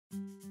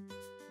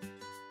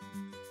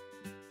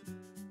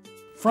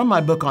From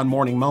my book on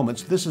morning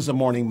moments, this is a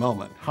morning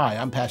moment. Hi,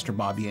 I'm Pastor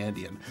Bob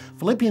Yandian.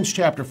 Philippians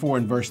chapter 4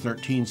 and verse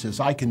 13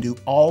 says, I can do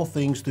all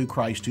things through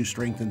Christ who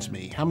strengthens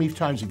me. How many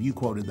times have you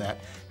quoted that?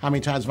 How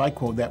many times have I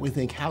quoted that? We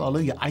think,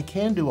 hallelujah, I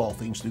can do all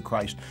things through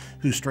Christ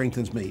who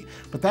strengthens me.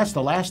 But that's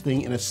the last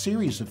thing in a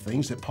series of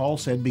things that Paul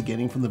said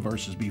beginning from the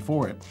verses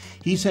before it.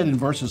 He said in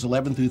verses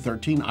 11 through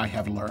 13, I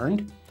have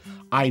learned,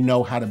 I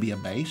know how to be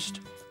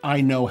abased,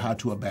 I know how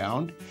to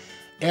abound.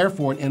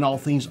 Therefore, in all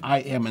things I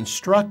am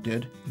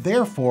instructed,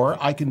 therefore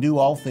I can do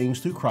all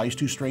things through Christ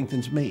who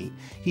strengthens me.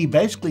 He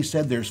basically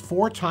said there's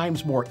 4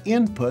 times more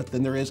input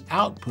than there is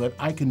output.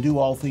 I can do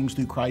all things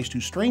through Christ who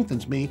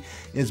strengthens me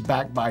is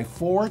backed by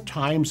 4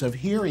 times of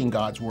hearing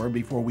God's word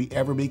before we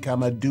ever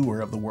become a doer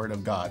of the word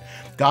of God.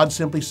 God's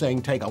simply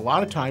saying, take a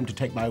lot of time to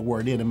take my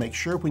word in and make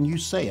sure when you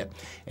say it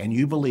and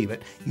you believe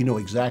it, you know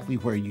exactly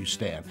where you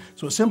stand.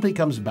 So it simply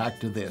comes back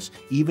to this.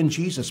 Even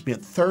Jesus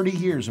spent 30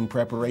 years in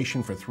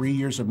preparation for 3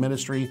 years of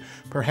ministry.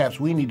 Perhaps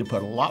we need to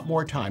put a lot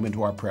more time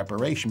into our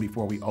preparation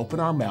before we open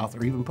our mouth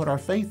or even put our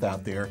faith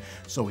out there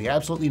so we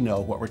absolutely know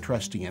what we're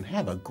trusting in.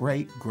 Have a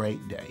great,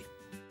 great day.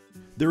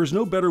 There is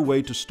no better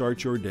way to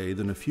start your day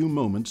than a few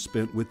moments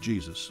spent with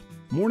Jesus.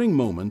 Morning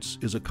Moments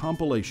is a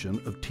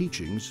compilation of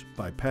teachings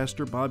by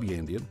Pastor Bob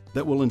Yandian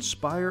that will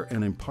inspire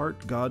and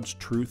impart God's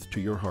truth to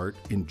your heart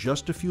in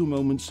just a few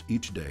moments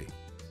each day.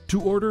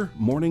 To order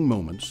Morning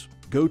Moments,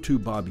 go to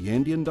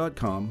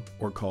bobyandian.com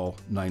or call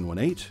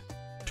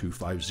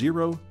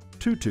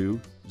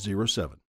 918-250-2207.